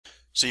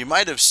So you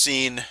might have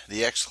seen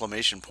the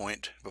exclamation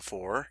point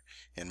before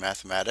in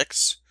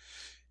mathematics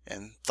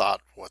and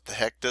thought, what the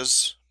heck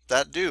does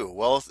that do?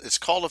 Well, it's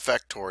called a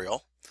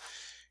factorial,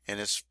 and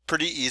it's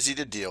pretty easy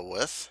to deal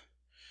with.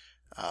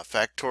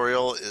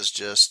 Factorial is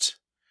just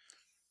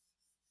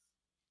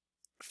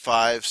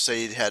 5,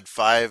 say you had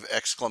 5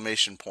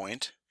 exclamation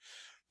point.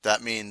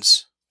 That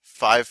means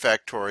 5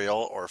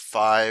 factorial, or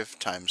 5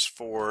 times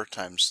 4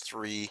 times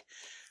 3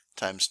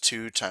 times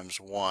 2 times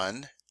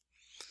 1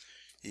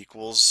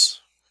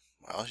 equals,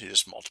 well, you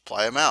just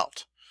multiply them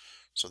out.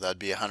 So that'd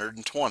be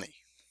 120.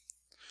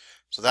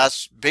 So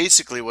that's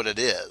basically what it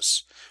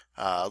is.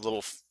 A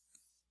little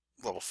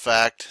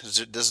fact, this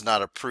is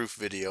not a proof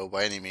video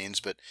by any means,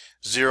 but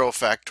 0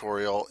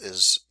 factorial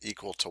is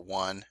equal to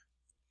 1.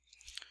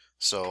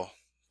 So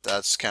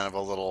that's kind of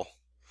a little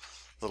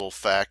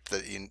fact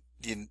that you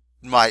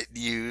might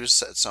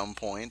use at some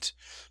point.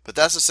 But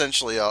that's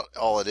essentially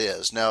all it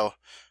is. Now,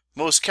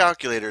 most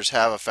calculators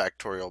have a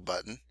factorial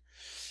button.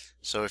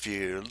 So if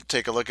you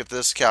take a look at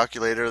this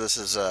calculator, this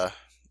is a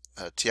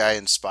TI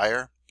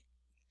Inspire,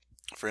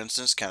 for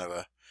instance, kind of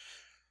a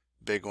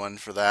big one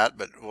for that,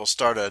 but we'll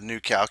start a new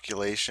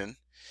calculation,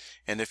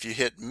 and if you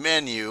hit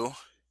menu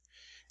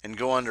and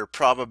go under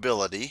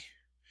probability,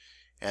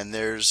 and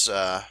there's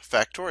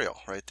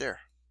factorial right there.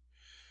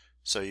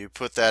 So you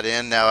put that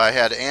in. Now I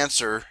had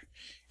answer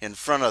in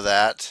front of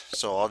that,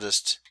 so I'll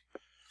just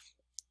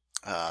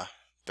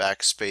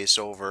backspace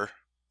over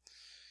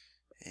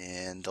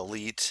and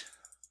delete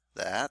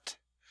that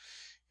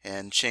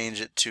and change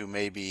it to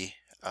maybe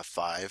a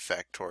 5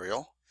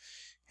 factorial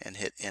and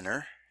hit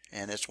enter,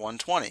 and it's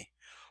 120.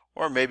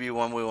 Or maybe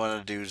when we want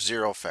to do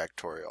 0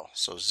 factorial,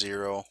 so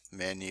 0,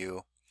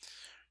 menu,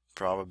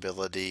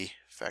 probability,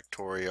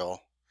 factorial,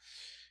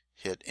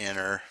 hit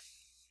enter,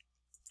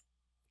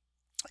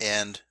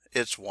 and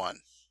it's 1.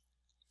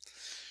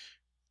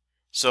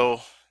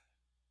 So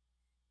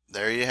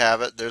there you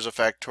have it. There's a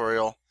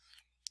factorial.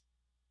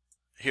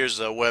 Here's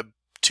a Web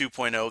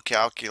 2.0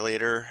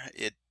 calculator.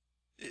 It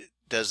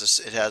does this.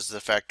 It has the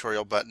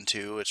factorial button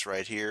too. It's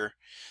right here.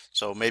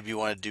 So maybe you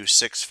want to do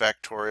 6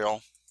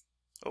 factorial.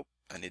 Oh,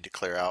 I need to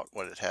clear out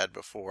what it had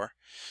before.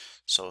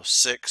 So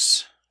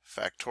 6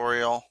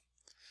 factorial,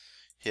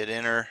 hit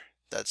enter,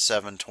 that's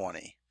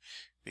 720,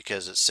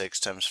 because it's 6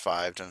 times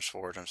 5 times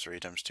 4 times 3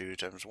 times 2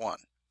 times 1.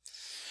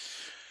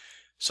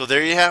 So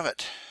there you have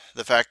it,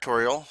 the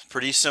factorial.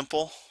 Pretty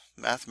simple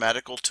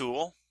mathematical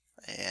tool,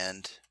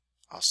 and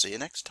I'll see you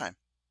next time.